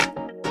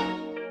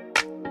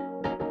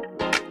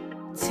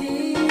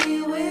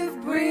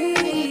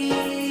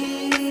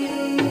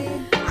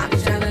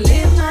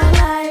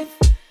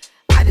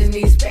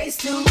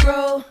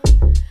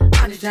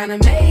just trying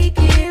to make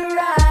it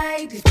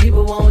right. These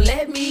people won't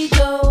let me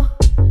go.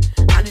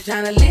 I'm just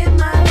trying to live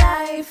my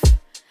life.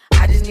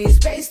 I just need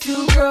space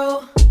to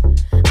grow.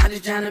 I'm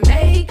just trying to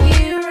make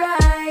it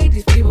right.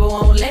 These people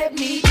won't let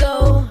me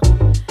go.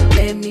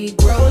 Let me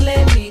grow,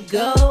 let me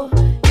go.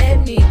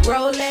 Let me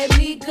grow, let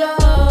me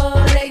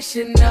go. They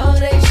should know,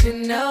 they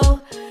should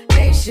know.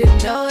 They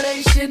should know,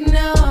 they should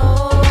know.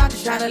 I'm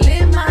just trying to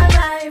live my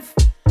life.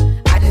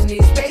 I just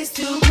need space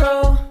to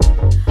grow.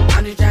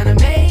 I'm just trying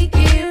to make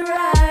it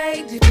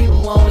right. These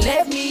people won't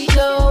let me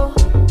go.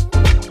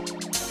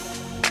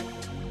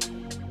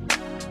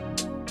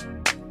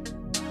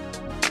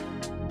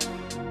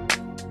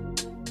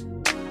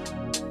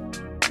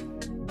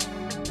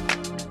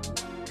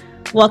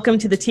 Welcome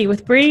to the Tea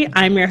with Bree.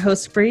 I'm your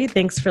host, Bree.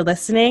 Thanks for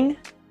listening.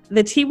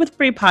 The Tea with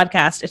Bree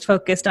podcast is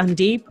focused on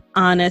deep,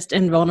 honest,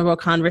 and vulnerable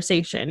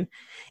conversation.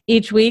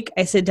 Each week,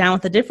 I sit down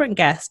with a different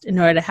guest in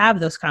order to have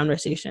those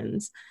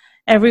conversations.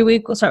 Every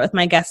week, we'll start with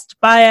my guest's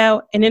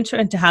bio, an intro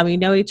into how we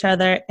know each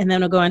other, and then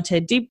we'll go into a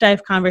deep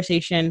dive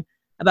conversation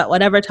about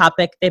whatever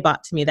topic they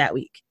brought to me that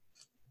week.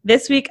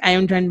 This week, I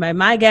am joined by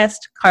my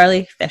guest,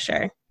 Carly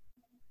Fisher.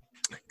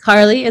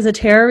 Carly is a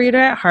tarot reader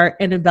at heart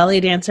and a belly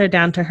dancer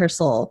down to her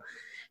soul.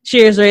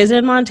 She was raised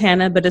in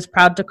Montana, but is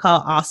proud to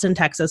call Austin,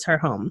 Texas, her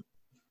home.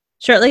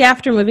 Shortly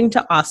after moving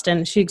to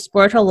Austin, she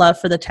explored her love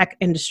for the tech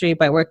industry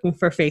by working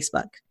for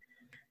Facebook.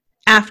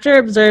 After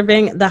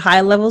observing the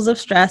high levels of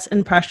stress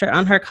and pressure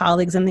on her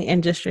colleagues in the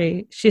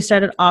industry, she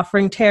started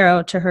offering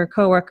tarot to her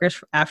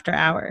coworkers after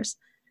hours.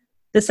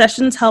 The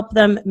sessions helped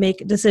them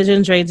make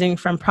decisions ranging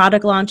from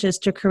product launches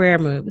to career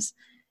moves.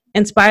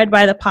 Inspired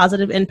by the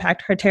positive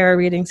impact her tarot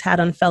readings had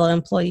on fellow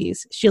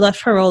employees, she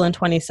left her role in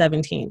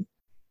 2017.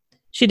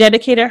 She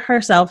dedicated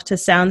herself to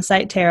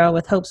Soundsight Tarot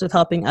with hopes of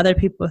helping other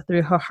people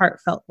through her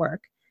heartfelt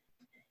work.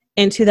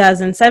 In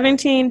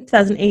 2017,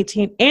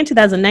 2018, and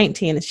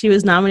 2019, she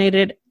was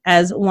nominated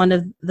as one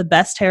of the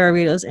best tarot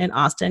readers in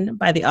Austin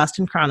by the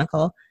Austin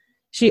Chronicle.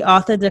 She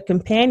authored the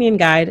companion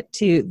guide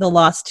to The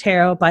Lost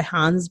Tarot by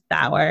Hans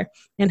Bauer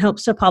and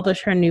hopes to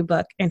publish her new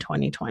book in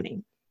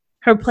 2020.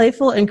 Her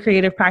playful and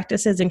creative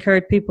practices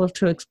encourage people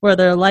to explore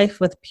their life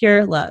with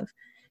pure love.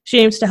 She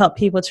aims to help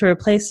people to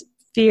replace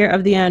fear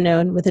of the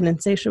unknown with an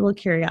insatiable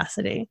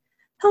curiosity.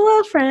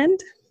 Hello, friend.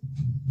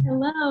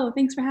 Hello.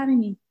 Thanks for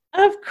having me.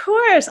 Of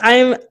course.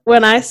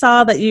 When I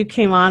saw that you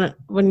came on,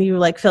 when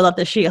you filled up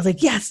the sheet, I was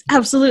like, yes,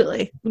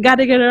 absolutely. We got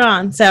to get it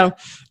on. So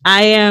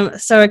I am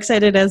so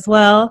excited as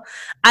well.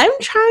 I'm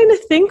trying to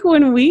think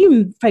when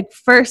we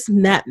first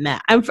met.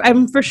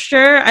 I'm for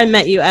sure I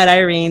met you at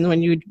Irene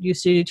when you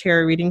used to do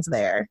tarot readings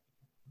there.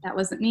 That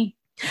wasn't me.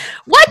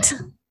 What?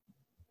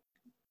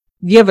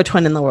 You have a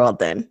twin in the world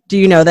then. Do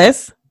you know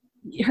this?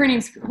 Her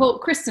name's,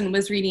 Kristen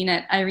was reading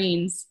at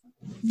Irene's.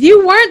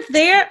 You weren't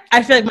there?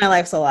 I feel like my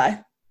life's a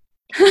lie.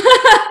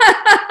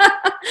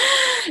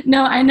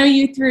 No, I know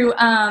you through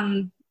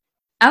Out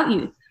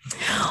Youth.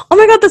 Oh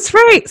my God, that's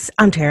right.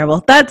 I'm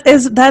terrible.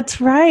 That's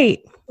right.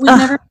 We've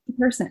never met in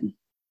person.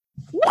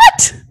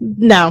 What?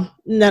 No.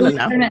 Never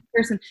met in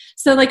person.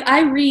 So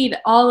I read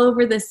all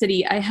over the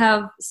city. I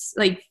have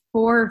 4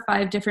 or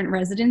 5 different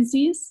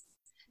residencies,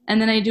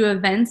 and then I do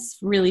events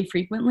really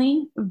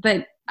frequently,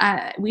 but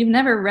we've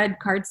never read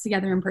cards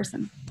together in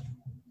person.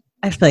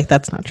 I feel like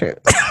that's not true.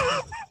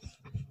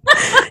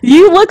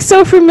 You look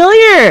so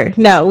familiar.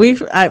 No,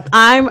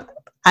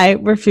 I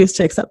refuse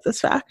to accept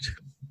this fact.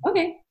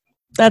 Okay.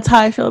 That's how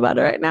I feel about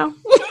it right now.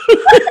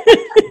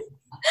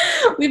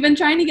 We've been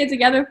trying to get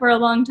together for a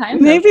long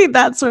time. Maybe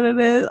that's what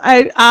it is.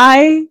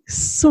 I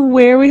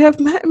swear we have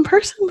met in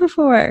person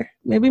before.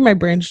 Maybe my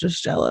brain's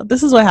just jello.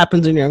 This is what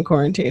happens when you're in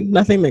quarantine.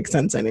 Nothing makes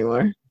sense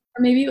anymore. Or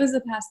maybe it was a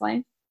past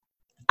life.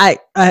 I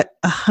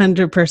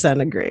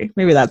 100% agree.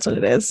 Maybe that's what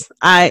it is.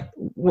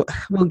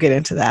 We'll get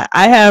into that.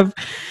 I have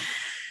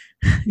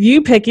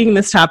you picking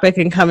this topic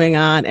and coming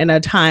on in a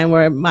time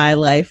where my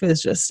life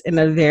is just in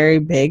a very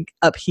big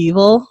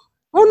upheaval.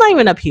 Well, not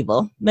even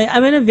upheaval.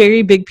 I'm in a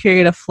very big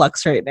period of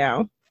flux right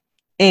now.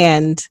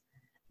 And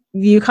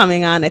you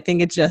coming on, I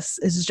think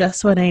is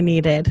just what I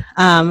needed.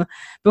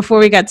 Before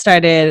we got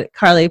started,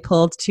 Carly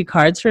pulled 2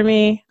 cards for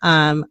me.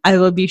 I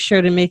will be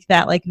sure to make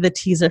that the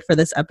teaser for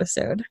this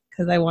episode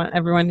because I want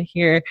everyone to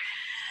hear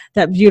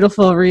that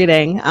beautiful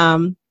reading.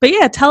 But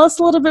yeah, tell us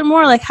a little bit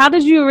more. How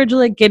did you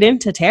originally get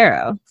into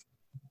tarot?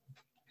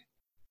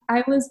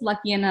 I was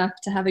lucky enough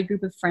to have a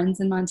group of friends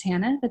in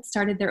Montana that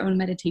started their own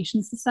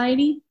meditation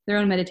society, their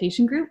own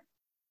meditation group.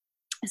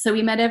 So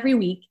we met every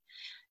week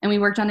and we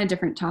worked on a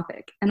different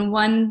topic. And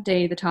one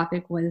day the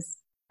topic was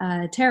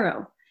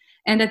tarot.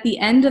 And at the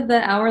end of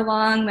the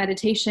hour-long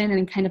meditation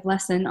and kind of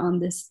lesson on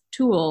this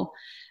tool,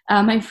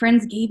 my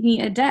friends gave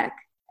me a deck.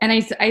 And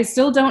I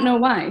still don't know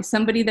why.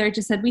 Somebody there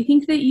just said, we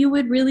think that you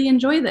would really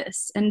enjoy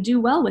this and do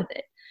well with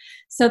it.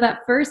 So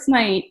that first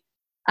night,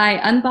 I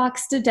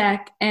unboxed a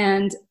deck,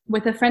 and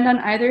with a friend on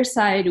either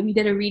side, we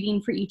did a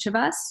reading for each of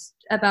us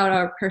about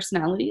our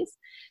personalities.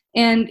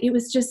 And it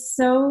was just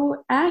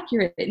so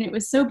accurate, and it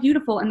was so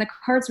beautiful, and the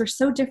cards were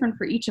so different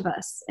for each of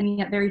us, and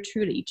yet very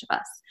true to each of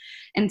us.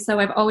 And so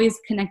I've always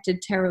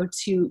connected tarot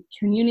to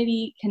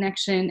community,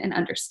 connection, and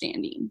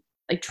understanding,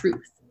 like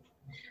truth.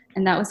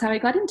 And that was how I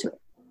got into it.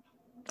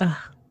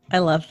 Oh, I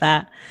love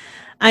that.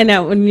 I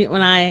know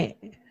when I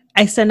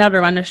sent out a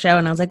run a show,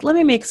 and I was like, let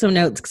me make some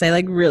notes because I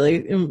like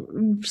really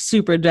am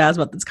super jazzed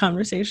about this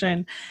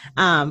conversation.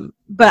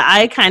 But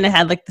I kind of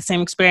had like the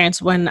same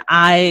experience when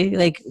I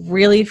like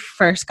really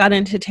first got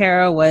into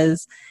tarot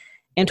was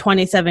in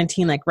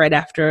 2017, like right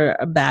after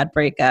a bad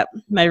breakup.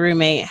 My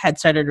roommate had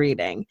started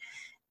reading,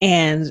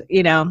 and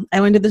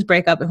I went to this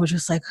breakup and was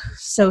just like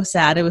so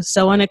sad. It was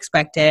so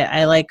unexpected.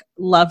 I like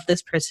loved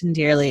this person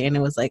dearly, and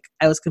it was like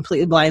I was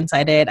completely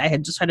blindsided. I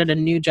had just started a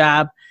new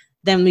job.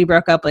 Then we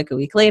broke up like a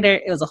week later.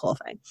 It was a whole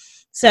thing.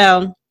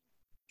 So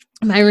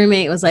my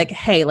roommate was like,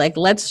 hey, like,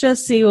 let's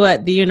just see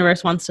what the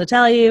universe wants to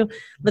tell you.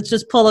 Let's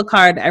just pull a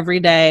card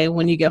every day.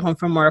 When you get home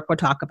from work, we'll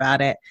talk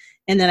about it.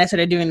 And then I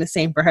started doing the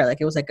same for her.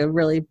 Like, it was like a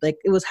really, like,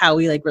 it was how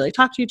we like really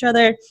talked to each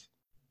other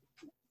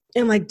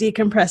and like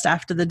decompressed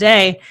after the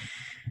day.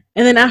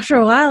 And then after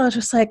a while, I was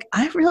just like,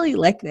 I really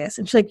like this.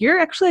 And she's like, you're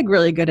actually like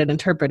really good at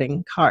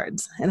interpreting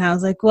cards. And I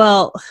was like,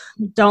 well,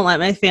 don't let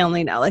my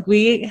family know. Like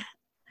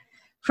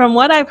from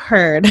what I've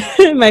heard,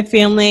 my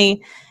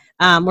family,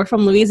 we're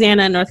from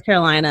Louisiana and North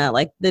Carolina,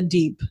 like the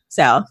deep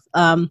South.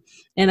 And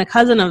a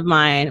cousin of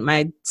mine,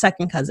 my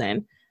second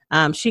cousin,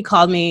 she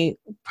called me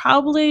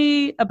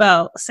probably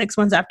about 6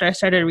 months after I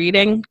started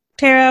reading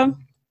tarot.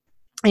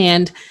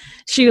 And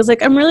she was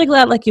like, I'm really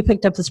glad like you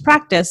picked up this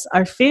practice.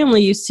 Our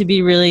family used to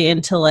be really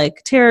into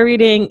like tarot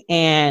reading.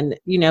 And,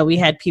 we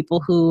had people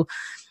who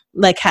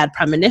like had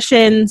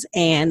premonitions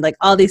and like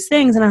all these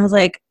things. And I was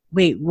like,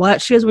 wait, what?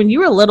 She goes, when you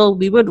were little,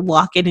 we would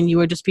walk in and you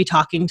would just be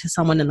talking to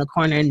someone in the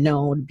corner and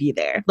no one would be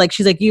there. Like,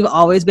 she's like, you've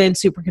always been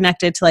super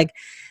connected to like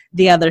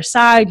the other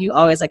side. You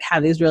always like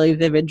have these really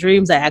vivid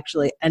dreams that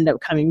actually end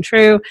up coming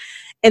true.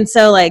 And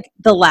so like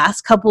the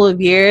last couple of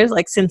years,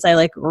 like since I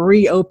like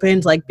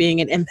reopened like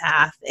being an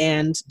empath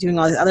and doing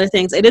all these other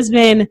things, it has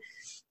been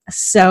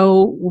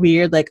so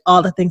weird, like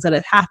all the things that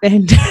have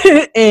happened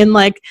in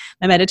like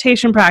my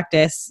meditation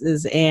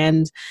practices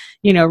and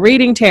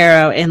reading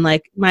tarot, and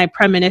like my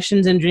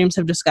premonitions and dreams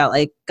have just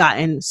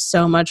gotten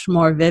so much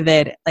more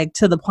vivid, like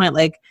to the point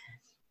like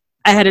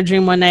I had a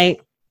dream one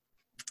night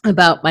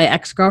about my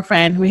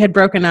ex-girlfriend. We had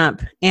broken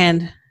up,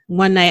 and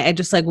one night I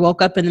just like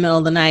woke up in the middle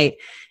of the night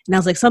and I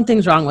was like,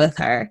 something's wrong with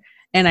her.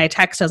 And I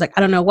texted, I was like,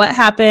 I don't know what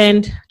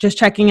happened, just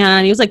checking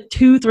on. It was like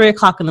 2-3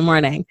 o'clock in the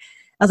morning.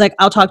 I was like,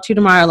 I'll talk to you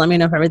tomorrow. Let me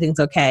know if everything's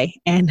okay.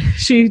 And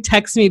she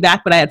texted me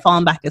back, but I had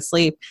fallen back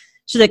asleep.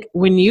 She's like,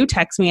 when you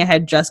text me, I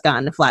had just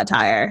gotten a flat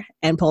tire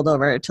and pulled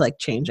over to like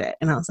change it.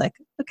 And I was like,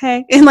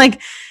 okay. And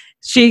like,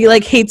 she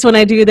like hates when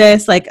I do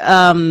this. Like,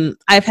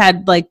 I've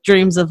had like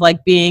dreams of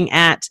like being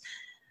at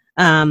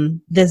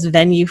this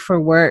venue for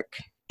work.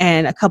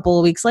 And a couple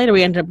of weeks later,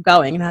 we ended up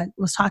going. And I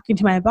was talking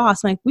to my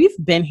boss. I'm like, we've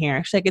been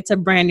here. She's like, it's a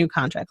brand new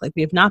contract. Like,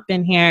 we have not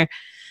been here.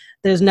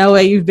 There's no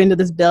way you've been to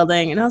this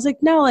building. And I was like,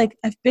 no, like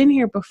I've been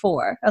here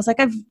before. I was like,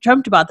 I've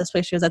dreamt about this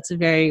place. She goes, that's a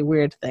very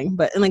weird thing.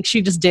 And like,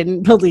 she just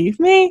didn't believe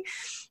me.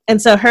 And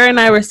so her and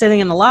I were sitting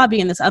in the lobby,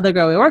 and this other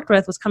girl we worked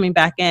with was coming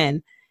back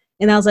in.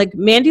 And I was like,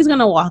 Mandy's going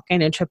to walk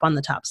in and trip on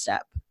the top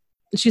step.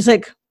 And she's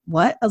like,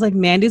 what? I was like,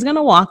 Mandy's going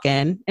to walk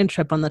in and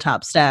trip on the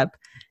top step.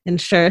 And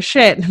sure as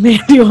shit,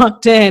 Mandy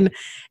walked in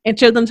and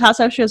tripped on the top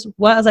step. She goes,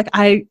 what? I was like,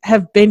 I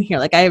have been here.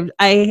 Like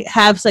I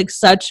have like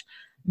such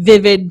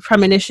vivid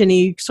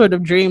premonition-y sort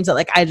of dreams that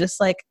like I just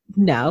like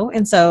know.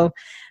 And so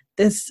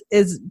this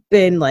has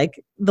been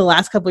like the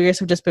last couple of years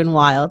have just been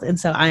wild. And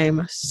so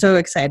I'm so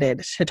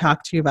excited to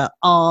talk to you about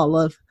all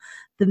of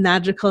the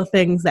magical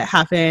things that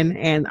happen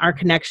and our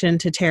connection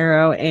to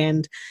tarot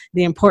and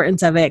the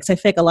importance of it. Because I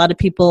think a lot of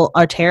people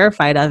are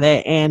terrified of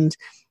it. And,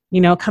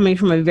 coming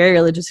from a very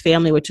religious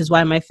family, which is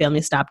why my family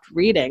stopped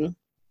reading,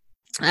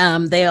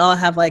 they all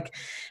have like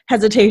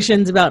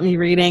hesitations about me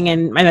reading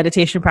and my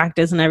meditation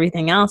practice and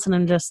everything else. And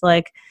I'm just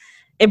like,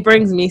 it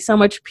brings me so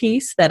much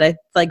peace that I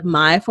like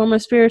my form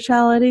of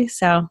spirituality.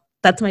 So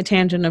that's my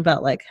tangent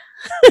about like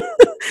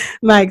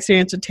my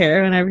experience with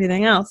tarot and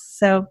everything else.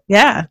 So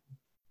yeah.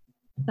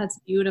 That's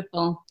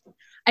beautiful.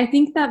 I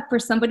think that for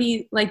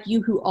somebody like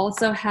you who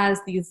also has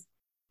these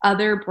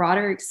other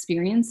broader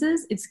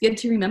experiences, it's good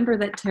to remember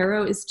that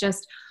tarot is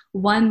just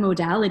one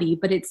modality,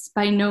 but it's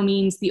by no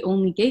means the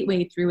only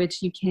gateway through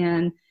which you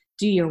can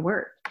do your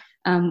work.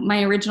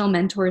 My original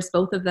mentors,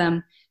 both of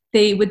them,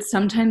 they would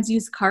sometimes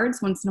use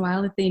cards once in a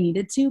while if they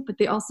needed to, but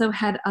they also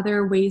had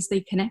other ways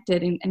they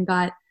connected and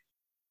got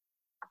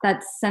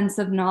that sense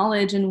of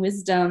knowledge and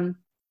wisdom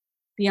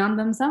beyond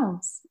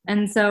themselves.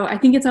 And so I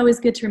think it's always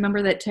good to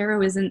remember that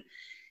tarot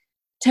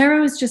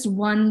is just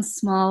one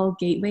small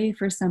gateway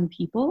for some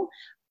people,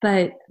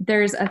 but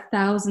there's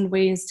 1,000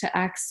 ways to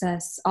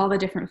access all the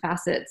different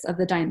facets of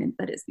the diamond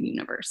that is the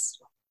universe.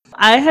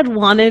 I had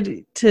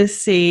wanted to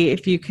see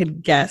if you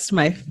could guess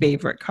my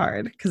favorite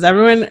card, because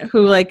everyone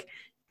who like,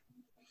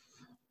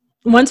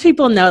 once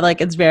people know,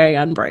 like it's very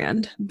on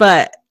brand,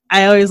 but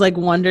I always like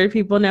wonder if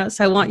people know.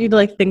 So I want you to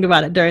like think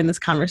about it during this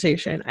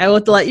conversation. I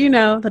will let you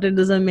know that it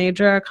is a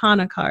major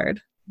arcana card.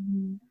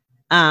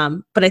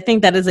 But I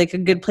think that is like a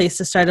good place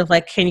to start of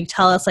like, can you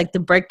tell us like the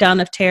breakdown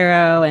of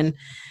tarot and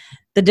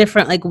the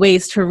different like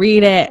ways to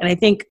read it? And I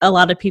think a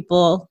lot of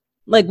people,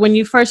 like when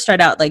you first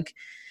start out, like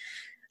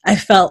I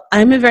felt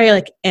I'm a very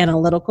like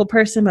analytical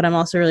person, but I'm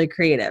also really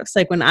creative. So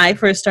like when I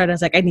first started, I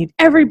was like, I need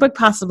every book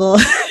possible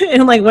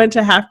and like went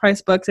to Half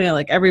Price Books and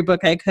like every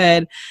book I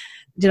could,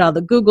 did all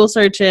the Google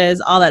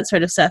searches, all that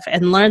sort of stuff,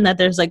 and learned that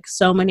there's like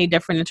so many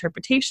different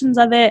interpretations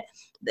of it.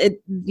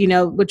 It, you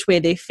know, which way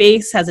they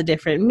face has a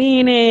different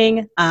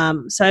meaning.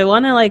 So I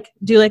want to like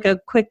do like a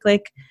quick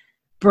like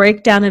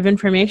breakdown of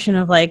information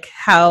of like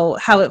how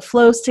it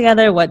flows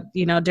together, what,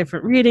 you know,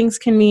 different readings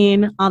can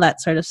mean, all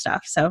that sort of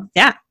stuff. So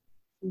yeah.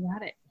 You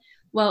got it.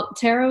 Well,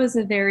 tarot is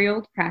a very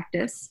old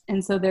practice,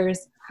 and so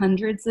there's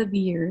hundreds of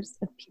years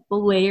of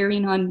people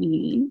layering on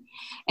meaning,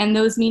 and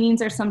those meanings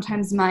are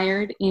sometimes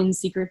mired in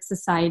secret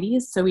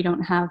societies, so we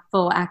don't have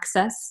full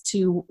access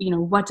to, you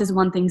know, what does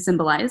one thing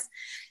symbolize.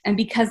 And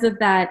because of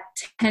that,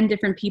 10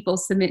 different people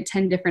submit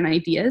 10 different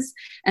ideas,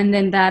 and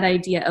then that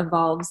idea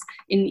evolves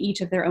in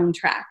each of their own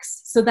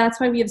tracks. So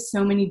that's why we have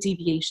so many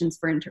deviations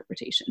for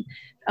interpretation.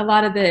 A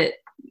lot of the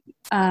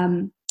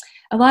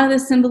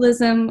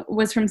symbolism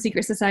was from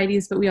secret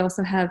societies, but we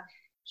also have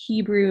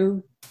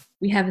Hebrew,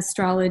 we have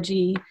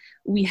astrology,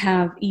 we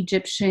have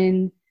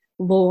Egyptian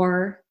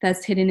lore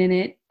that's hidden in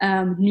it.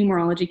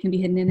 Numerology can be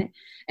hidden in it.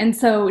 And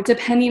so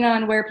depending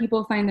on where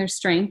people find their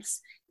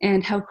strengths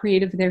and how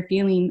creative they're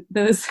feeling,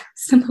 those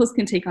symbols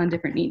can take on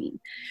different meaning.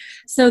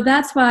 So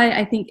that's why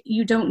I think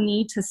you don't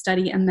need to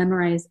study and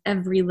memorize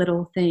every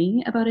little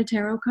thing about a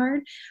tarot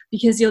card,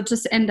 because you'll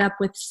just end up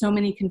with so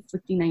many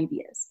conflicting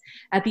ideas.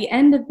 At the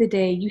end of the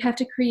day, you have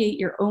to create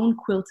your own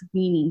quilt of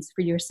meanings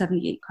for your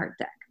 78 card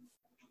deck.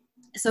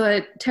 So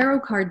a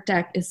tarot card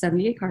deck is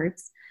 78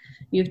 cards.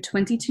 You have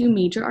 22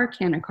 major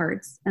arcana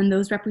cards, and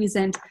those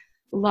represent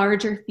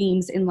larger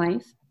themes in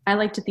life. I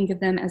like to think of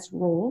them as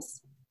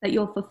roles that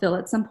you'll fulfill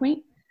at some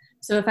point.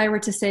 So if I were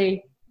to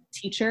say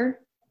teacher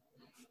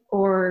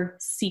or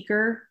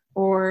seeker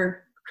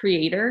or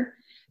creator,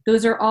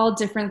 those are all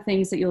different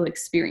things that you'll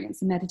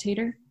experience.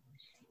 Meditator.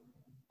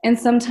 And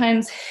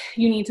sometimes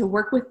you need to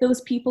work with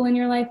those people in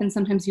your life, and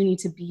sometimes you need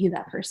to be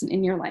that person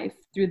in your life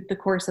through the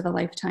course of a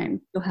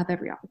lifetime. You'll have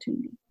every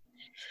opportunity.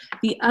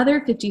 The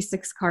other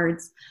 56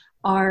 cards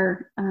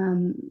are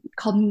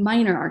called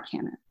minor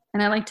arcana.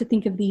 And I like to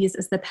think of these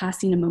as the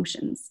passing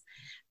emotions,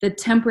 the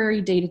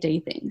temporary day-to-day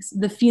things,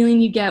 the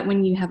feeling you get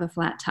when you have a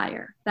flat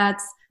tire.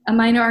 That's a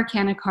minor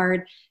arcana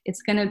card.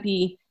 It's going to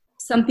be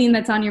something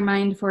that's on your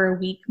mind for a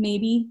week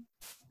maybe,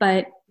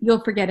 but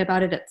you'll forget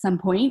about it at some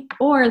point,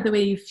 or the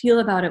way you feel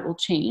about it will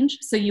change.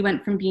 So you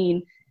went from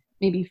being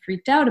maybe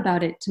freaked out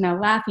about it to now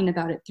laughing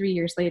about it 3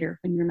 years later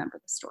when you remember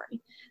the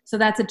story. So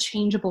that's a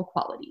changeable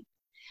quality.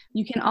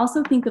 You can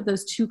also think of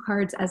those two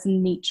cards as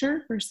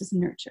nature versus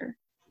nurture.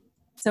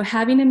 So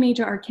having a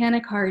major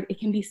arcana card, it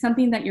can be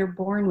something that you're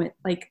born with,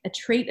 like a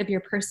trait of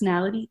your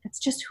personality. That's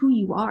just who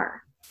you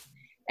are.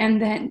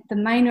 And then the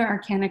minor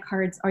arcana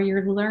cards are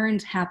your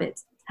learned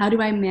habits. How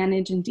do I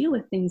manage and deal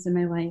with things in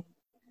my life?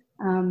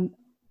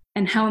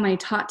 And how am I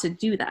taught to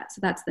do that? So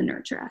that's the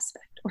nurture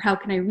aspect. Or how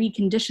can I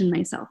recondition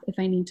myself if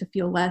I need to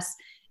feel less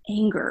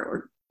anger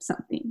or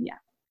something?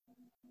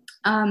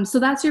 Yeah. So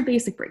that's your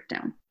basic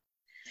breakdown.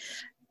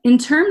 In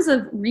terms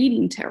of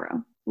reading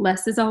tarot,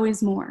 less is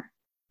always more.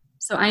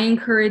 So I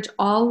encourage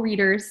all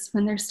readers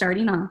when they're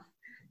starting off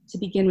to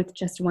begin with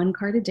just one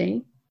card a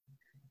day.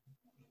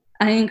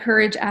 I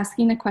encourage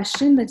asking a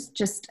question that's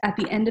just at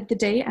the end of the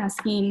day,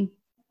 asking,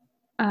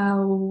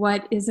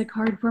 what is a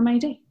card for my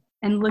day?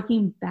 And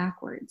looking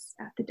backwards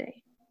at the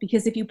day.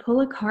 Because if you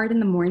pull a card in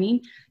the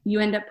morning, you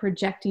end up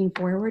projecting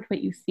forward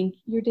what you think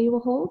your day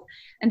will hold.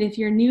 And if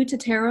you're new to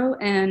tarot,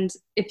 and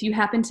if you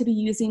happen to be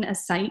using a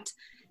site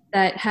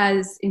that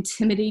has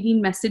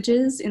intimidating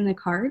messages in the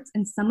cards,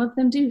 and some of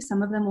them do,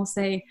 some of them will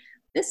say,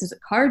 this is a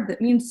card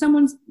that means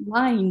someone's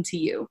lying to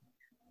you.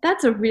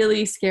 That's a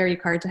really scary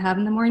card to have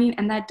in the morning,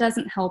 and that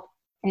doesn't help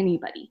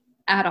anybody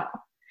at all.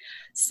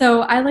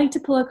 So I like to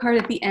pull a card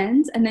at the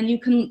end, and then you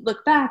can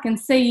look back and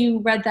say you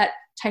read that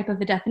type of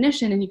a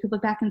definition, and you could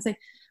look back and say,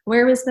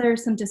 where was there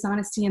some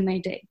dishonesty in my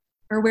day?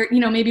 Or where,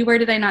 maybe where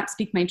did I not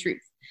speak my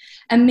truth?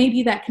 And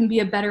maybe that can be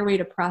a better way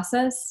to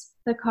process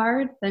the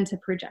card than to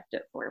project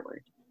it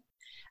forward.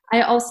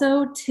 I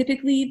also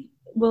typically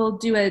will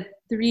do a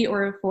 3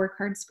 or a 4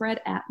 card spread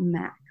at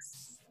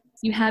max.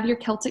 You have your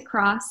Celtic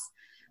Cross,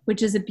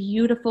 which is a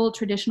beautiful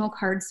traditional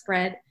card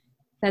spread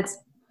that's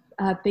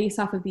based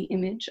off of the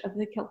image of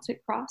the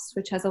Celtic cross,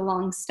 which has a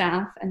long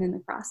staff and then the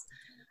cross.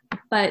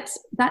 But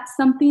that's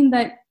something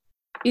that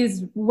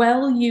is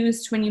well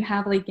used when you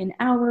have like an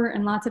hour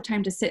and lots of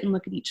time to sit and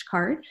look at each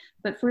card.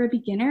 But for a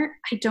beginner,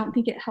 I don't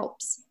think it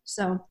helps.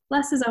 So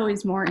less is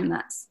always more, and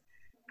that's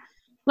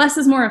less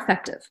is more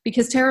effective,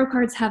 because tarot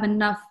cards have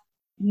enough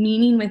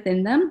meaning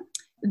within them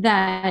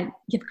that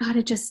you've got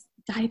to just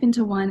dive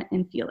into one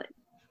and feel it.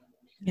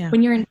 Yeah.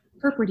 When you're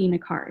interpreting a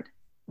card,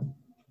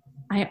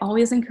 I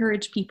always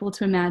encourage people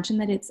to imagine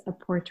that it's a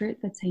portrait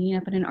that's hanging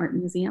up in an art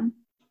museum.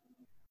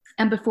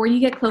 And before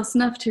you get close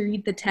enough to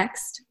read the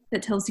text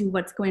that tells you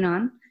what's going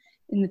on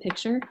in the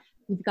picture,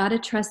 you've got to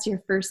trust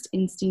your first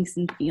instincts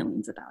and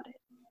feelings about it.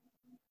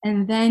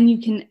 And then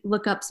you can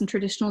look up some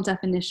traditional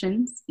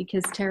definitions,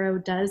 because tarot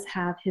does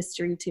have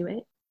history to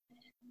it.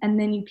 And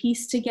then you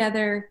piece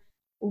together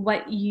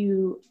what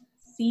you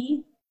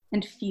see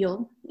and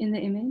feel in the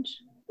image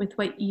with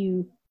what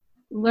you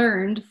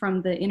learned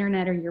from the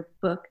internet or your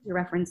book, your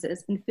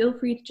references, and feel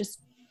free to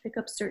just pick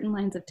up certain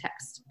lines of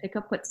text, pick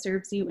up what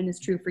serves you and is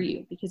true for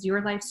you, because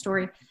your life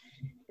story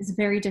is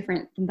very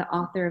different than the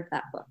author of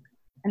that book.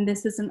 And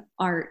this is an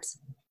art,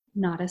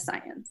 not a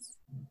science.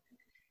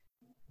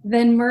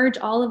 Then merge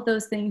all of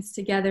those things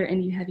together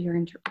and you have your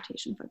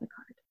interpretation for the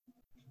card.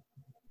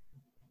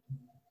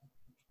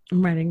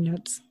 I'm writing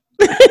notes.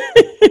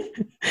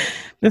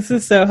 This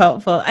is so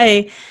helpful.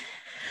 I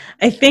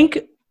think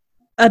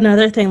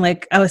another thing,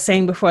 like I was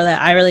saying before,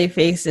 that I really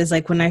faced is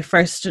like when I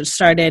first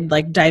started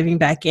like diving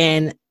back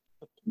in,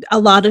 a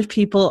lot of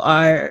people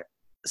are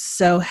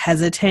so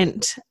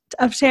hesitant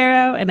of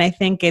tarot. And I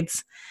think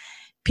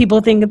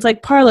people think it's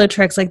like parlor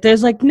tricks. Like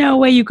there's like no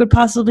way you could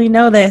possibly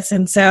know this.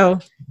 And so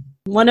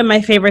one of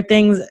my favorite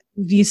things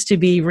used to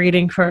be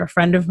reading for a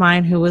friend of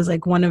mine who was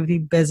like one of the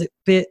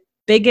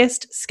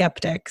biggest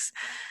skeptics.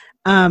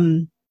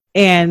 And,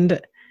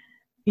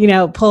 you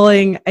know,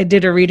 I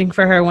did a reading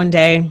for her one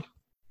day.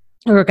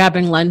 We were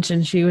grabbing lunch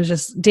and she was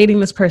just dating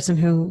this person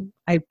who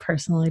I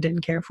personally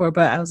didn't care for,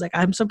 but I was like,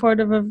 I'm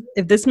supportive of,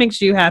 if this makes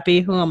you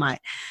happy, who am I?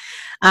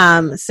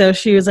 So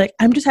she was like,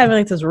 I'm just having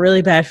like this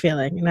really bad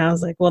feeling. And I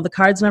was like, well, the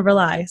cards never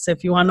lie. So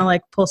if you want to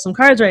like pull some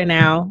cards right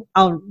now,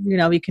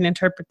 we can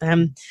interpret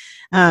them.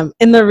 And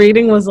the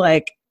reading was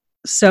like,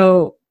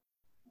 so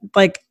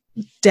like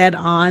dead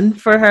on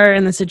for her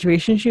in the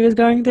situation she was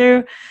going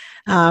through.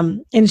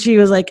 And she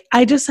was like,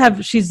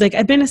 she's like,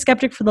 I've been a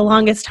skeptic for the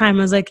longest time.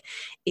 I was like,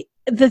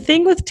 the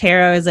thing with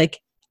tarot is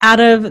like, out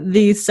of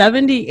the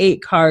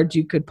 78 cards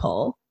you could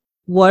pull,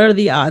 what are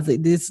the odds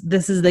that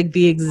this is like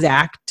the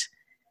exact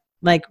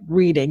like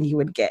reading you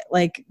would get?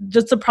 Like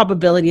just the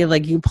probability of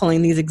like you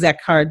pulling these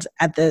exact cards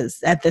at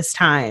this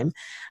time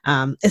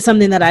is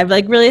something that I've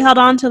like really held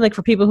on to, like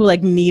for people who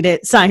like need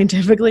it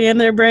scientifically in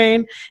their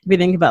brain. If you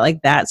think about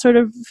like that sort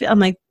of, I'm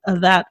like,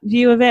 of that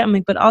view of it, I'm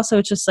like, but also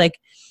it's just like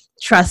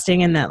trusting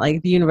in that like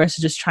the universe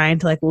is just trying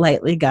to like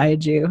lightly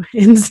guide you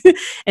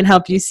and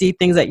help you see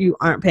things that you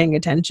aren't paying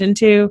attention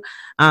to.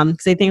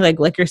 Because I think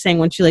like you're saying,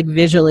 once you like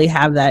visually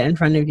have that in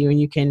front of you and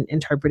you can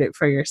interpret it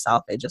for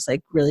yourself, it just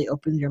like really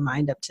opens your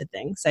mind up to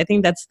things. So I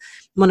think that's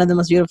one of the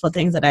most beautiful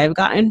things that I've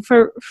gotten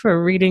for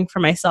reading for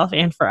myself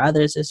and for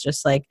others, is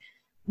just like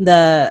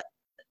that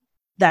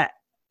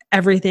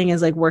everything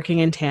is like working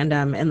in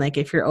tandem. And like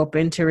if you're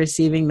open to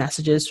receiving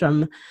messages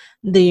from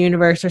the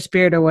universe or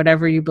spirit or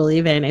whatever you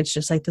believe in, it's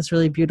just like this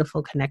really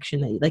beautiful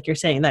connection that, like you're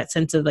saying, that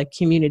sense of like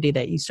community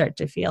that you start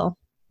to feel.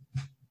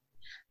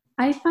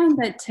 I find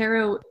that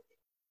tarot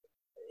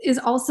is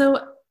also,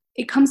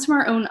 it comes from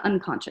our own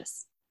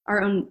unconscious,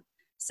 our own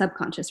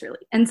subconscious, really.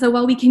 And so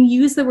while we can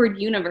use the word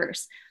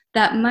universe,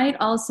 that might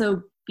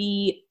also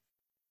be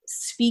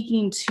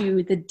speaking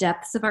to the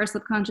depths of our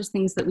subconscious,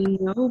 things that we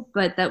know,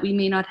 but that we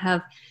may not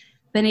have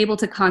been able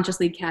to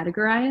consciously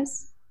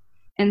categorize.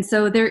 And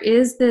so there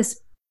is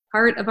this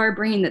part of our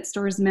brain that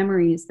stores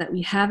memories that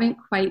we haven't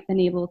quite been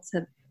able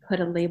to put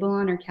a label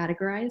on or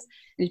categorize.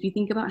 And if you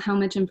think about how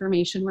much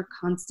information we're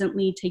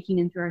constantly taking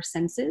in through our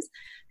senses,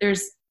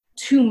 there's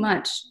too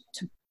much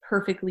to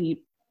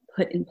perfectly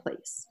put in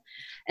place.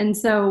 And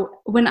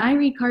so when I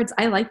read cards,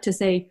 I like to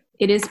say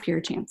it is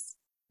pure chance.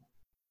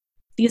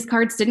 These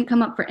cards didn't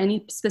come up for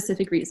any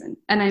specific reason.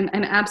 And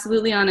I'm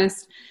absolutely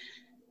honest.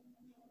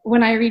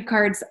 When I read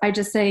cards, I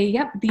just say,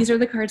 yep, these are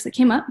the cards that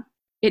came up.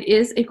 It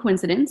is a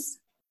coincidence.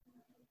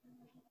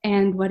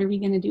 And what are we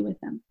going to do with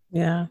them?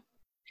 Yeah.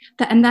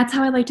 And that's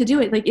how I like to do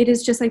it. Like, it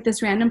is just like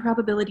this random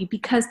probability,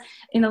 because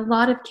in a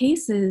lot of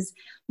cases,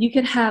 you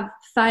could have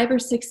 5 or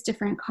 6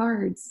 different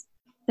cards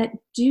that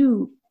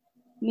do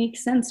make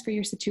sense for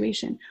your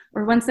situation.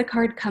 Or once the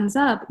card comes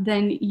up,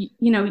 then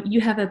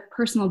you have a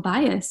personal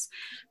bias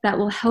that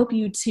will help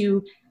you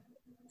to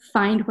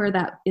find where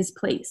that is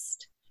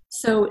placed.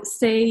 So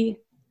say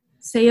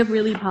a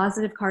really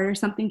positive card or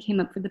something came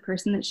up for the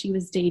person that she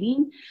was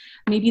dating,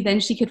 maybe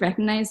then she could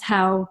recognize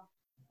how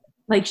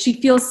like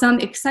she feels some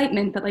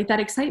excitement, but like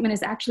that excitement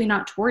is actually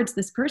not towards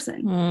this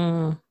person.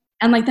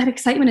 And like that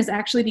excitement is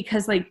actually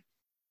because like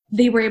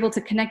they were able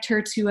to connect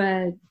her to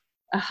a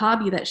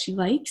hobby that she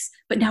likes,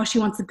 but now she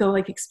wants to go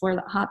like explore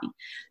that hobby.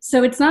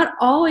 So it's not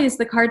always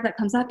the card that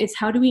comes up, it's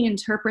how do we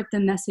interpret the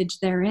message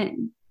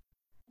therein.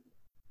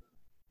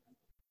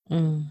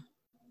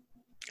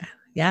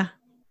 Yeah.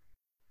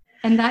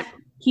 And that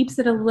keeps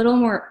it a little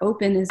more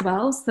open as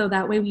well. So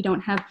that way we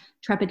don't have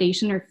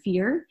trepidation or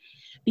fear,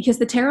 because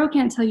the tarot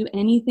can't tell you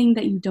anything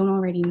that you don't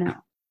already know.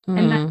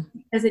 And that's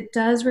because it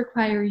does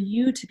require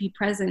you to be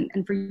present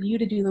and for you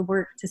to do the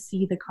work to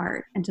see the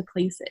card and to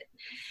place it.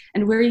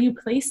 And where you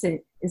place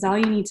it is all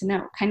you need to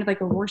know, kind of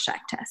like a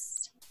Rorschach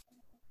test.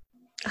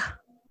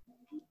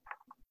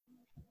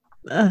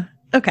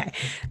 Okay.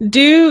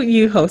 Do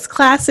you host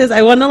classes?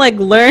 I want to like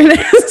learn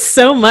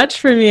so much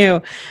from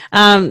you.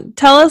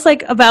 Tell us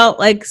like about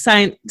like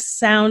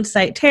Sound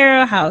Sight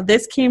Tarot, how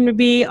this came to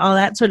be, all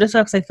that sort of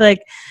stuff. So I feel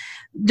like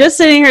just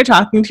sitting here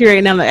talking to you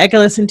right now, like I can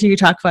listen to you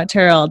talk about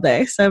tarot all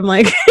day. So I'm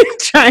like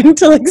trying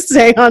to like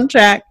stay on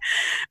track.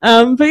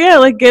 But yeah,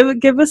 like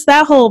give us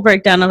that whole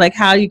breakdown of like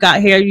how you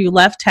got here. You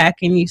left tech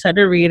and you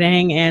started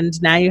reading, and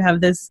now you have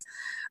this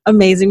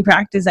amazing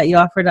practice that you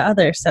offer to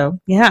others. So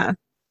yeah.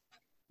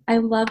 I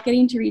love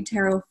getting to read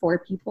tarot for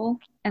people,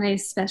 and I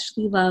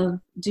especially love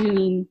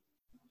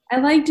I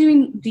like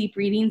doing deep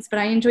readings, but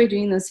I enjoy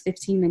doing those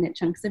 15-minute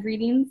chunks of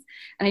readings,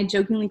 and I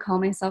jokingly call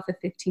myself a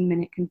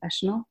 15-minute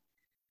confessional,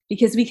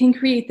 because we can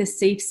create this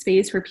safe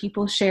space where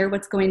people share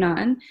what's going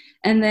on,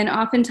 and then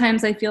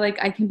oftentimes I feel like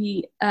I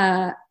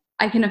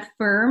can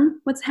affirm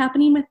what's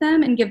happening with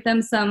them and give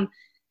them some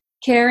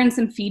care and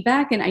some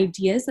feedback and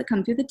ideas that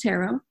come through the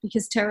tarot,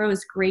 because tarot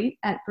is great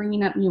at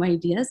bringing up new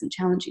ideas and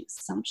challenging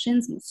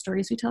assumptions and the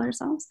stories we tell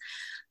ourselves.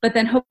 But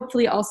then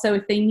hopefully also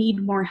if they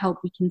need more help,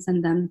 we can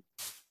send them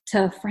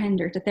to a friend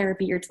or to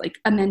therapy or to like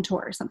a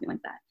mentor or something like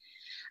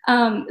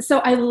that. So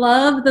I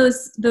love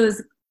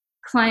those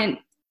client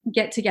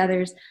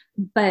get-togethers,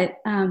 but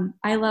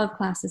I love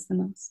classes the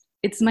most.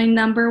 It's my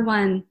number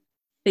one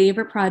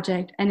favorite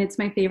project, and it's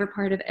my favorite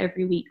part of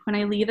every week. When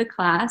I leave a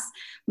class,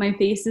 my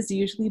face is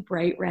usually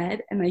bright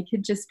red, and I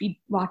could just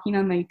be walking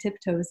on my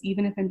tiptoes,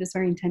 even if I'm just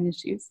wearing tennis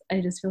shoes. I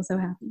just feel so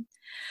happy.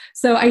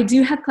 So I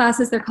do have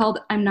classes. They're called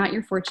I'm Not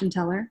Your Fortune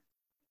Teller.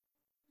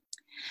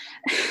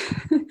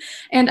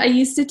 And I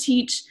used to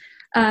teach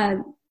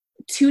 2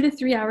 to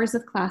 3 hours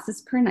of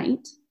classes per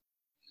night.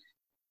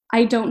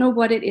 I don't know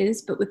what it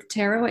is, but with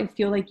tarot, I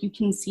feel like you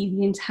can see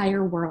the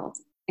entire world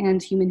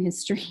and human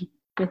history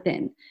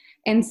within.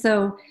 And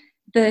so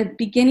the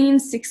beginning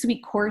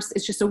 6-week course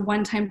is just a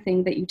one-time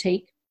thing that you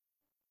take.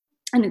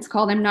 And it's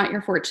called I'm Not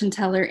Your Fortune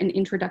Teller, an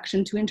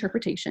Introduction to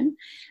Interpretation.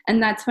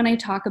 And that's when I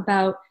talk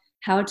about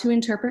how to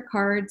interpret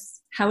cards,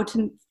 how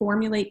to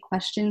formulate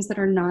questions that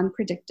are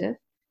non-predictive,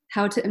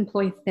 how to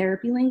employ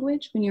therapy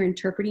language when you're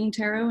interpreting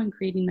tarot and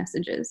creating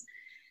messages,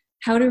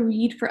 how to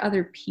read for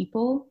other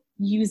people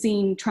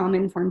using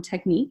trauma-informed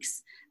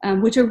techniques,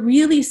 which are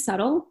really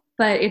subtle,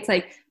 but it's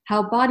like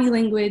how body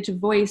language,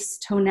 voice,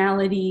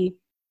 tonality,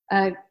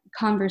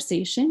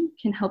 conversation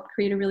can help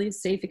create a really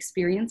safe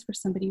experience for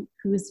somebody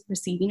who is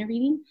receiving a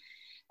reading.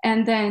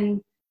 And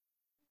then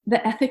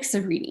the ethics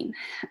of reading,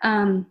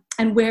 and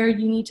where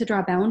you need to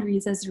draw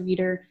boundaries as a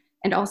reader,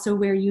 and also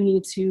where you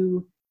need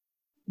to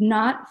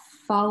not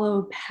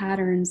follow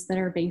patterns that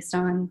are based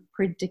on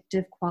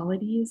predictive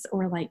qualities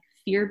or like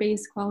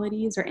fear-based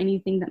qualities or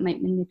anything that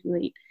might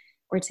manipulate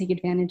or take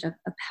advantage of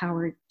a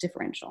power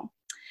differential.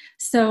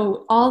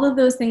 So all of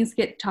those things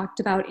get talked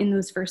about in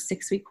those first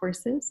 6-week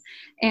courses.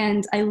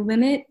 And I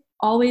limit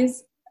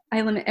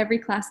every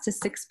class to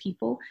 6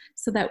 people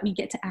so that we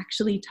get to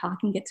actually talk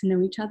and get to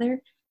know each other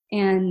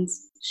and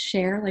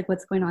share like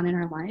what's going on in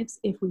our lives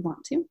if we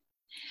want to.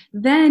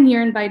 Then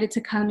you're invited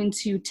to come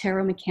into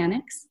tarot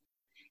mechanics.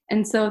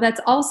 And so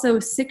that's also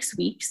 6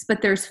 weeks,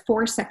 but there's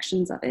 4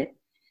 sections of it.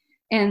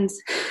 And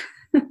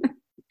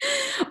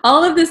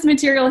all of this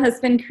material has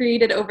been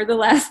created over the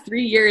last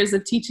 3 years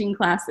of teaching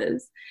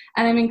classes.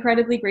 And I'm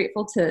incredibly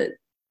grateful to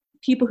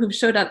people who've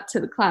showed up to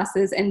the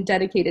classes and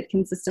dedicated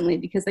consistently,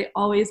 because they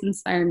always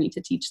inspire me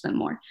to teach them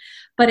more.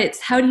 But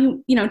it's how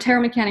do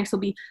tarot mechanics will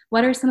be,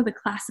 what are some of the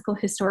classical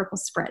historical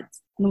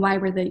spreads and why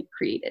were they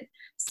created?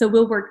 So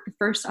we'll work the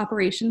first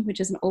operation, which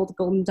is an old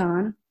Golden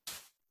Dawn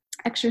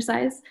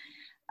exercise.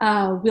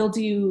 We'll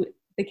do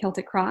the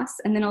Celtic Cross,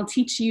 and then I'll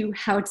teach you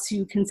how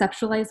to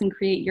conceptualize and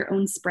create your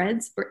own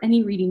spreads for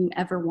any reading you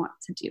ever want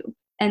to do.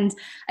 And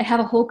I have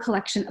a whole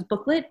collection, a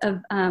booklet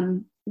of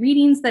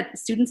readings that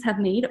students have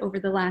made over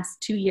the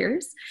last 2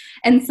 years.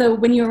 And so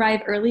when you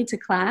arrive early to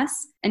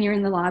class and you're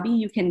in the lobby,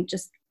 you can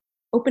just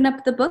open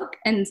up the book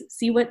and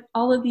see what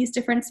all of these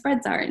different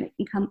spreads are, and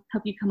it can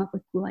help you come up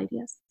with cool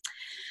ideas.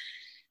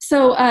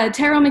 So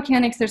tarot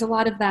mechanics, there's a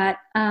lot of that.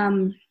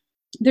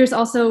 There's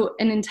also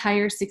an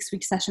entire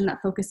 6-week session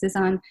that focuses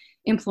on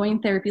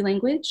employing therapy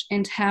language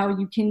and how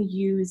you can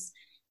use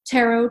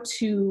tarot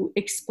to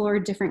explore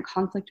different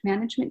conflict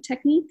management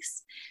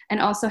techniques, and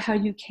also how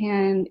you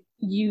can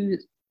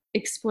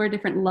explore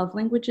different love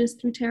languages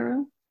through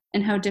tarot,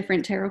 and how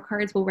different tarot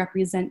cards will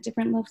represent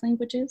different love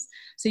languages.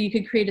 So you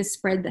could create a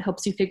spread that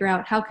helps you figure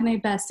out, how can I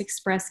best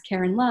express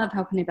care and love?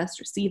 How can I best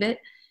receive it?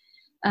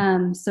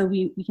 So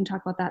we can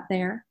talk about that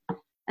there.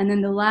 And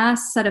then the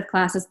last set of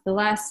classes, the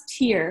last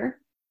tier,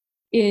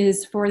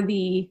 is for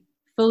the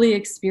fully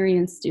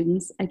experienced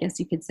students, I guess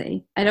you could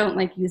say. I don't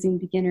like using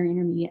beginner,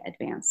 intermediate,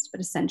 advanced,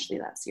 but essentially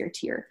that's your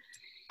tier.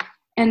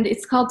 And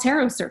it's called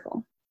Tarot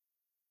Circle.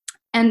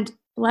 And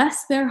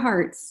bless their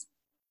hearts,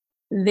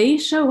 they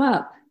show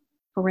up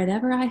for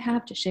whatever I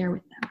have to share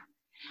with them.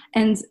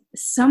 And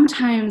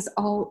sometimes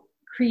I'll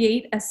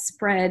create a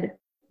spread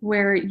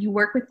where you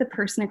work with the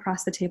person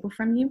across the table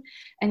from you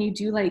and you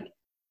do like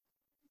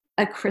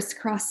a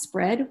crisscross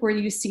spread where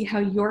you see how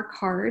your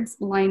cards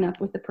line up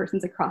with the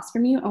person's across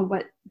from you and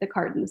what the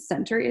card in the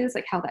center is,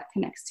 like how that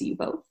connects to you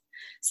both.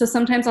 So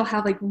sometimes I'll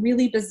have like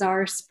really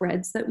bizarre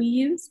spreads that we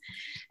use.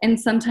 And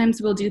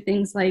sometimes we'll do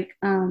things like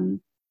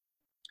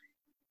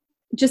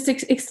just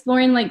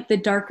exploring like the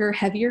darker,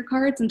 heavier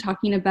cards and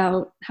talking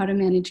about how to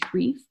manage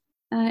grief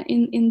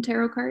in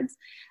tarot cards.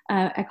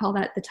 I call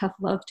that the Tough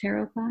Love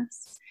Tarot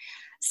class.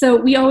 So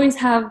we always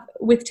have,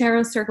 with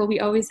Tarot Circle,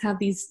 we always have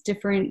these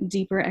different,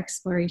 deeper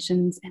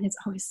explorations, and it's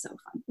always so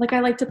fun. Like,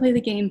 I like to play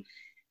the game.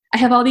 I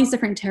have all these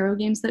different tarot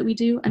games that we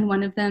do, and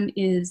one of them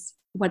is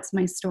What's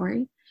My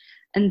Story?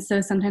 And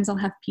so sometimes I'll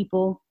have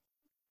people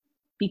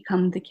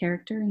become the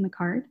character in the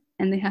card,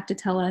 and they have to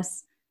tell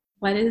us,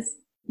 where do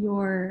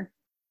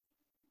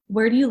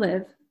you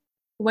live?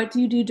 What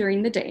do you do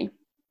during the day?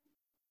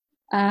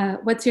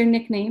 What's your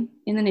nickname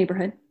in the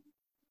neighborhood?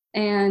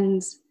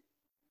 And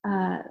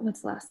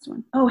what's the last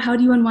one? Oh, how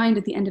do you unwind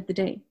at the end of the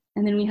day?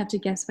 And then we have to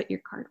guess what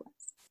your card was.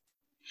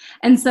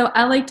 And so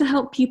I like to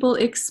help people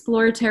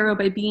explore tarot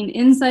by being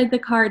inside the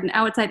card and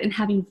outside and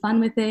having fun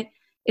with it.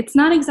 It's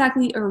not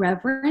exactly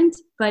irreverent,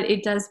 but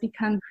it does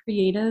become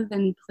creative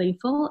and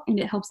playful, and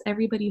it helps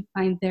everybody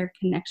find their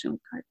connection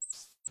with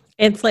cards.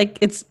 It's like,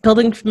 it's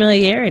building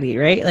familiarity,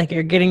 right? Like,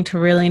 you're getting to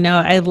really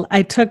know.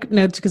 I took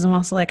notes because I'm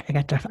also like,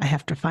 I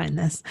have to find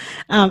this.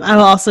 I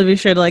will also be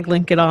sure to like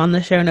link it all in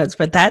the show notes,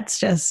 but that's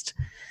just,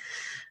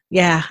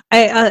 yeah.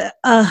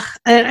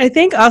 I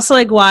think also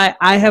like why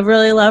I have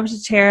really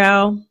loved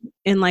tarot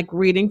and like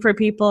reading for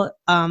people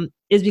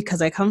is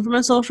because I come from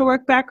a social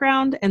work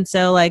background. And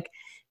so like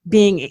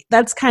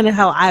that's kind of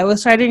how I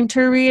was starting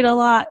to read a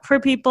lot for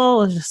people,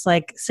 was just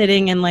like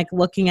sitting and like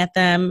looking at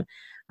them.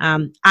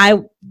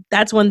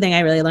 That's one thing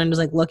I really learned, was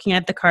like looking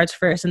at the cards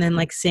first and then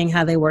like seeing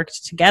how they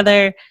worked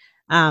together.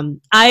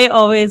 I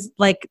always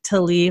like to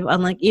leave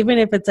on like, even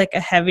if it's like a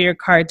heavier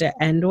card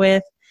to end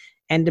with,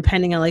 and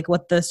depending on like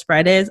what the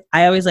spread is,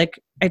 I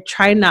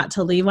try not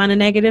to leave on a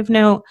negative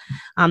note.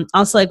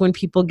 Also, like when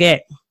people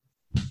get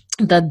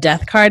the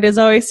death card is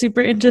always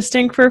super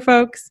interesting for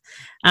folks.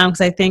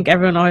 Because I think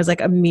everyone always like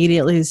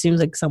immediately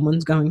assumes like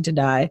someone's going to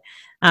die.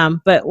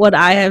 But what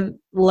I have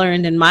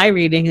learned in my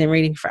reading and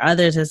reading for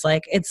others is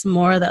like, it's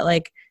more that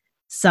like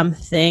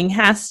something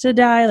has to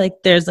die. Like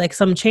there's like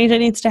some change that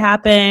needs to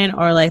happen,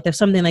 or like there's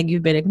something like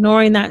you've been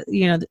ignoring that,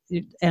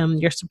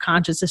 your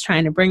subconscious is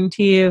trying to bring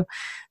to you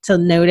to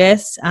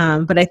notice.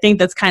 But I think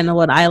that's kind of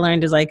what I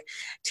learned, is like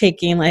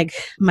taking like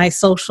my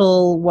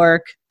social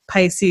work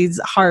Pisces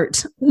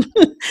heart,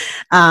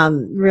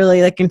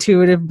 really like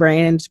intuitive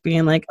brain, and just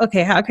being like,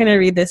 okay, how can I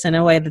read this in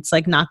a way that's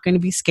like not going to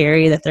be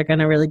scary, that they're going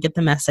to really get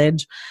the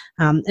message,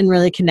 and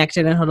really connect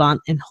it and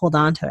hold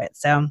on to it.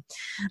 So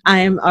I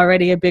am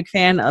already a big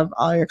fan of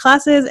all your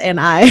classes, and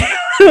I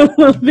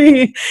will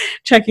be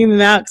checking them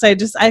out,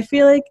 because I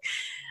feel like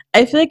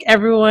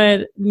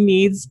everyone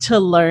needs to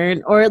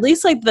learn, or at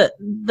least like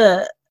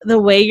the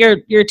way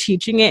you're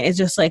teaching it is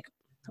just like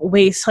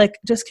ways, like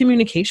just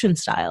communication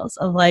styles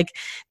of like,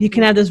 you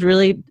can have this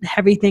really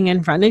heavy thing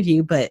in front of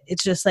you, but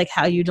it's just like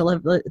how you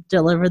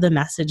deliver the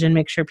message and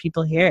make sure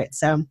people hear it.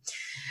 So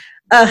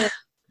the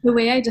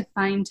way I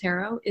define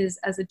tarot is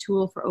as a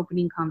tool for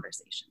opening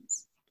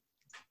conversations.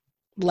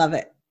 Love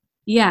it.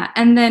 Yeah.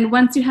 And then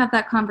once you have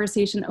that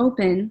conversation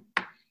open,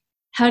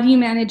 how do you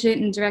manage it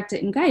and direct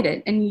it and guide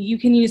it? And you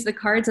can use the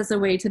cards as a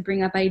way to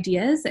bring up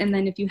ideas. And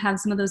then if you have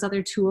some of those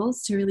other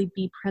tools to really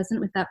be present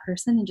with that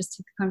person and just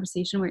take the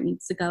conversation where it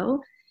needs to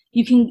go,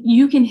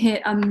 you can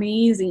hit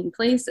amazing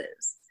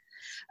places.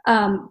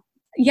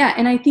 Yeah.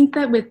 And I think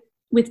that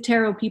with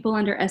tarot, people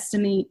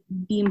underestimate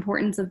the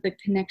importance of the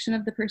connection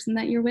of the person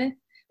that you're with,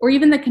 or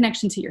even the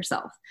connection to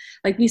yourself.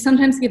 Like, we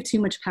sometimes give too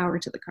much power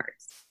to the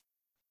cards.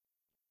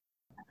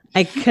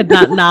 I could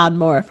not nod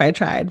more if I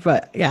tried,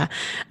 but yeah,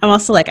 I'm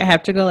also like, I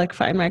have to go like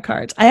find my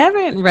cards. I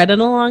haven't read in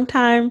a long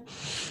time.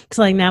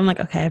 So like now I'm like,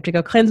 okay, I have to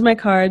go cleanse my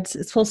cards.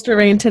 It's supposed to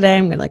rain today.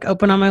 I'm going to like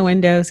open all my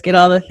windows, get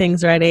all the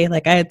things ready.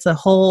 Like it's a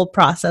whole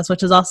process,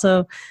 which is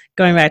also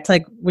going back to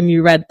like when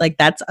you read, like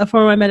that's a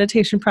form of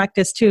meditation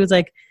practice too. Is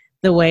like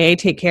the way I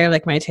take care of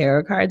like my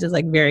tarot cards is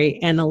like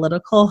very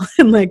analytical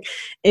and like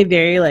a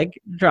very like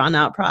drawn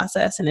out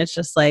process. And it's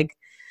just like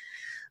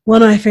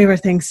one of my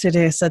favorite things to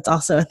do. So it's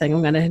also a thing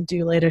I'm going to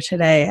do later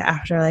today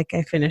after like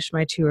I finish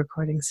my 2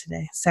 recordings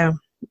today. So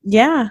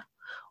yeah.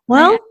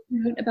 Well,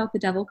 about the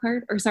devil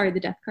card, or sorry, the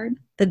death card.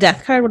 The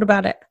death card. What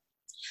about it?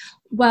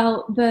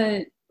 Well,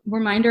 the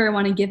reminder I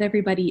want to give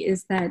everybody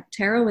is that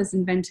tarot was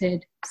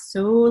invented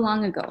so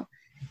long ago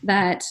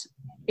that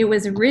it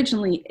was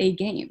originally a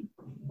game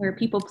where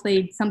people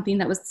played something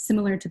that was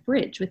similar to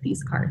bridge with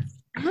these cards.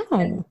 Oh.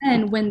 And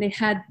then when they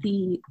had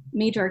the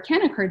major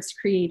arcana cards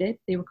created,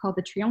 they were called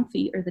the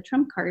Triomphi or the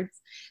trump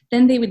cards,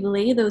 then they would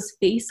lay those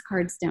face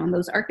cards down,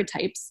 those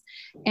archetypes,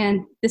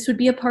 and this would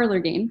be a parlor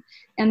game.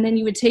 And then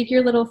you would take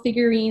your little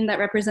figurine that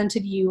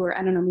represented you, or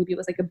I don't know, maybe it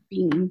was like a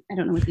bean. I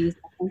don't know what they used.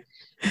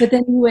 But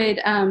then you would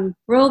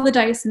roll the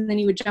dice, and then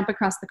you would jump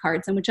across the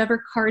cards. And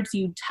whichever cards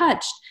you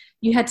touched,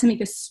 you had to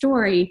make a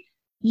story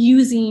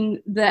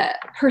using the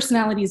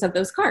personalities of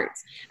those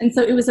cards. And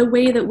so it was a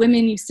way that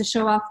women used to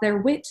show off their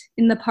wit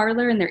in the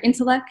parlor and their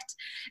intellect.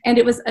 And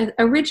it was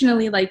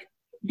originally like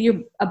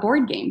a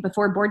board game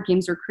before board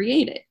games were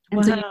created.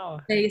 And so you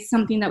could say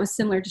something that was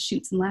similar to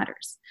Chutes and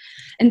Ladders.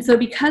 And so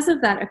because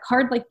of that, a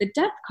card like the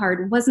Death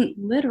card wasn't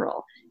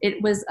literal.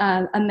 It was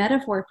a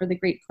metaphor for the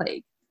Great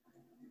Plague,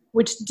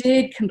 which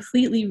did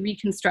completely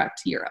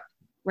reconstruct Europe,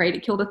 right?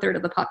 It killed a third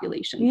of the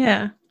population.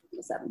 Yeah.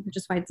 Which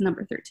is why it's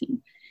number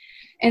 13.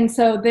 And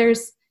so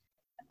there's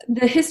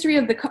the history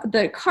of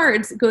the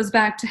cards goes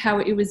back to how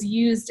it was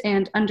used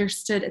and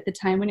understood at the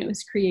time when it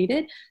was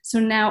created. So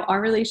now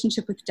our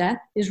relationship with death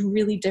is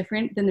really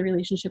different than the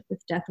relationship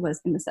with death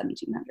was in the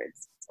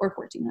 1700s or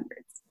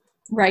 1400s,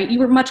 right? You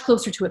were much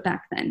closer to it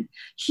back then.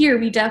 Here,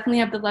 we definitely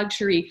have the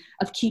luxury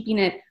of keeping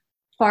it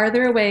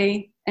farther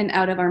away and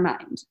out of our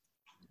mind.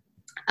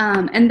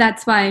 And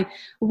that's why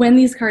when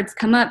these cards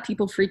come up,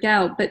 people freak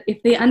out. But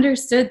if they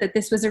understood that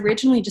this was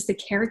originally just a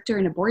character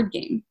in a board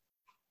game,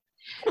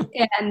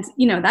 and,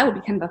 you know, that would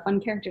be kind of a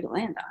fun character to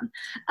land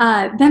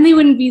on, then they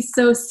wouldn't be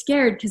so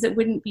scared because it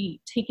wouldn't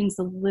be taken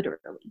so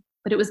literally.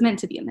 But it was meant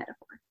to be a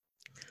metaphor.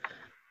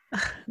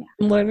 Yeah.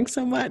 I'm learning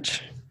so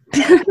much.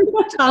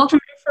 Talk to me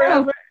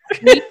forever.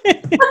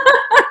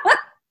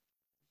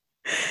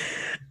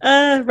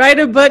 Write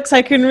a book so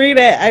I can read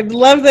it. I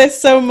love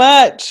this so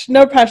much.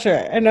 No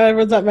pressure. I know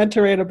everyone's not meant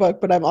to read a book,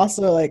 but I'm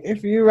also like,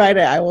 if you write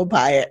it, I will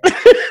buy it.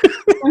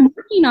 I'm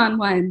working on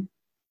one.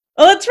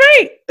 Oh, that's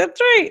right. That's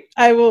right.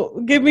 I will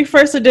give me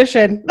first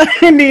edition.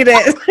 I need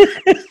it.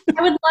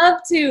 I would love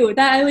to.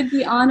 That I would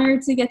be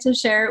honored to get to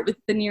share it with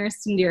the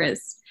nearest and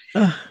dearest.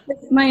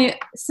 My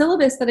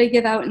syllabus that I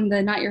give out in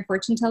the Not Your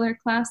Fortune Teller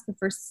class, the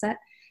first set,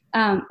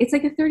 it's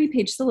like a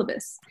 30-page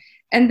syllabus.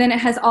 And then it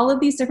has all of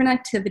these different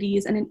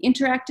activities and an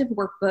interactive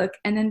workbook.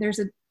 And then there's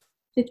a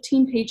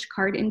 15-page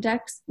card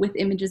index with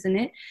images in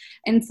it.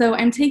 And so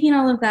I'm taking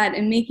all of that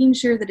and making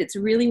sure that it's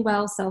really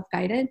well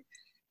self-guided.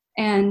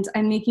 And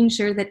I'm making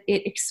sure that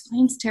it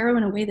explains tarot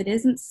in a way that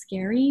isn't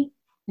scary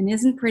and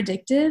isn't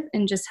predictive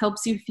and just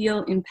helps you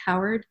feel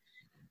empowered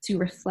to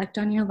reflect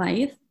on your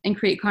life and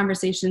create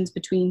conversations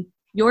between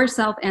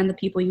yourself and the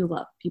people you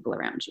love, people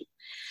around you.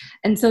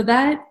 And so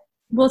that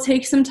will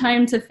take some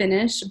time to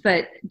finish,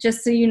 but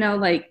just so you know,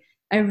 like,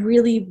 I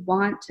really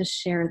want to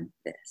share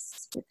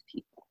this with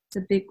people. It's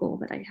a big goal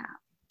that I have.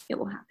 It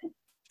will happen.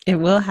 It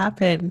will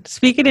happen.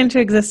 Speak it into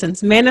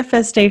existence.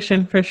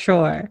 Manifestation for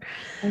sure.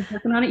 I was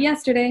working on it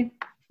yesterday.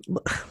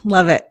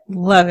 Love it.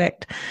 Love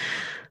it.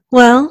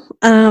 Well,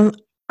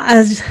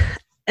 as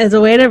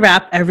a way to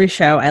wrap every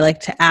show, I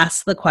like to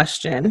ask the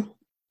question,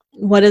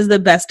 what is the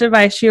best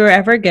advice you were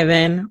ever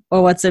given,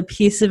 or what's a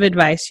piece of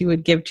advice you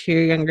would give to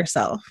your younger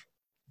self?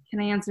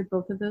 Can I answer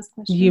both of those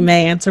questions? You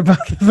may answer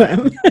both of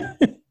them.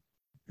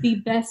 The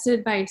best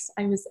advice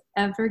I was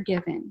ever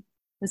given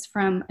was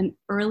from an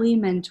early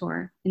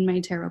mentor in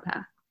my tarot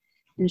path.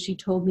 And she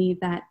told me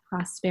that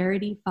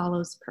prosperity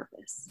follows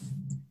purpose.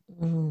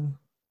 Mm.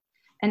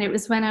 And it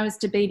was when I was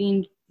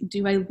debating,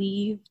 do I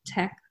leave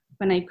tech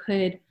when I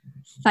could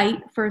fight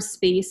for a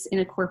space in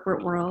a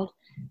corporate world?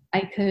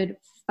 I could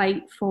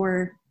fight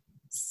for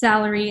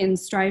salary and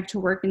strive to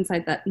work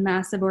inside that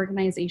massive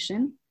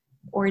organization.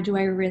 Or do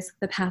I risk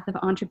the path of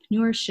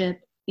entrepreneurship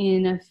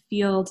in a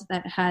field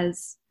that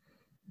has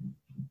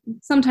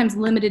sometimes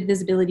limited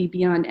visibility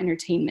beyond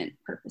entertainment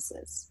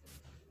purposes?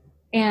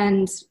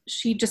 And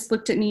she just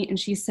looked at me and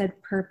she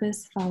said,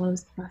 purpose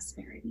follows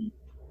prosperity.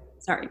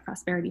 Sorry,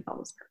 prosperity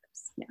follows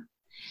purpose. Yeah.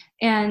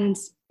 And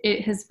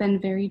it has been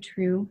very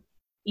true,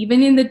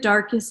 even in the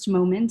darkest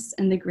moments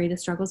and the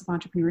greatest struggles of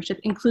entrepreneurship,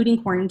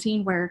 including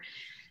quarantine, where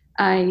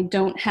I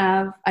don't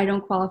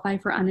qualify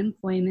for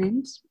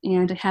unemployment,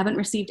 and I haven't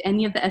received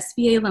any of the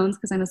SBA loans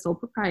because I'm a sole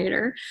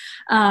proprietor.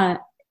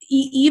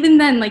 Even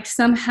then, like,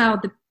 somehow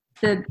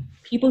the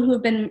people who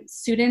have been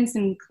students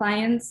and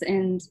clients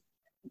and,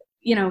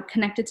 you know,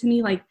 connected to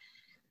me, like,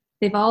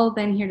 they've all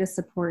been here to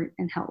support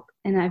and help.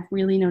 And I've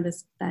really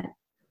noticed that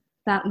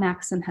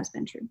maxim has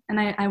been true. And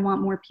I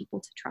want more people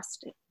to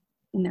trust it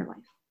in their life.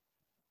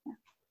 Yeah.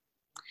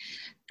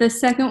 The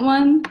second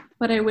one,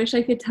 what I wish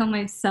I could tell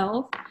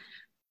myself,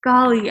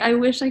 golly, I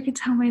wish I could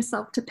tell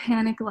myself to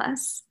panic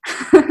less.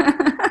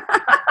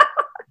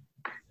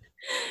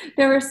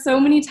 There were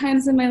so many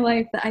times in my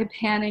life that I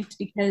panicked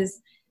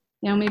because,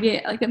 you know, maybe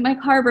like my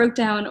car broke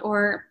down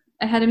or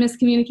I had a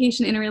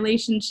miscommunication in a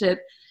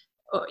relationship,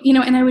 you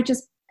know, and I would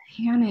just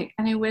panic.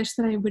 And I wish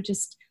that I would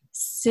just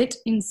sit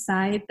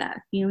inside that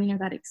feeling or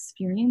that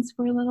experience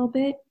for a little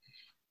bit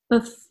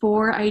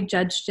before I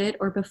judged it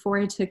or before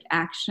I took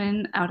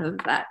action out of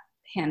that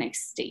panic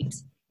state.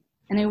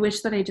 And I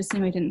wish that I just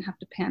knew I didn't have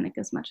to panic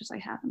as much as I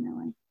have in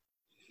my life.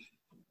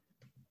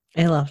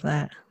 I love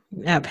that.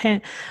 Yeah,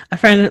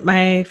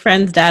 my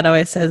friend's dad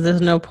always says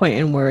there's no point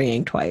in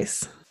worrying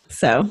twice.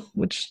 So,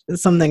 which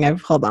is something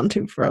I've held on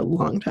to for a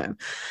long time.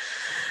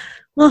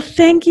 Well,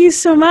 thank you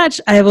so much.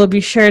 I will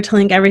be sure to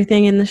link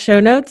everything in the show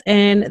notes.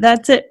 And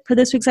that's it for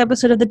this week's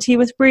episode of The Tea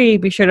with Bree.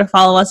 Be sure to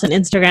follow us on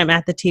Instagram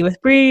at The Tea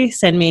with Bree.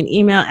 Send me an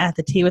email at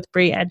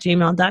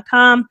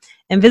theteawithbree@gmail.com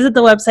and visit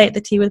the website,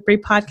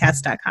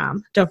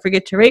 theteawithbreepodcast.com. Don't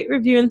forget to rate,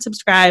 review, and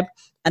subscribe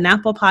on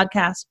Apple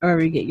Podcasts or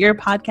wherever you get your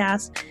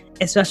podcasts.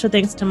 A special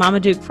thanks to Mama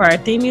Duke for our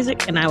theme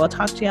music, and I will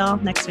talk to y'all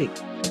next week.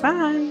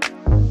 Bye.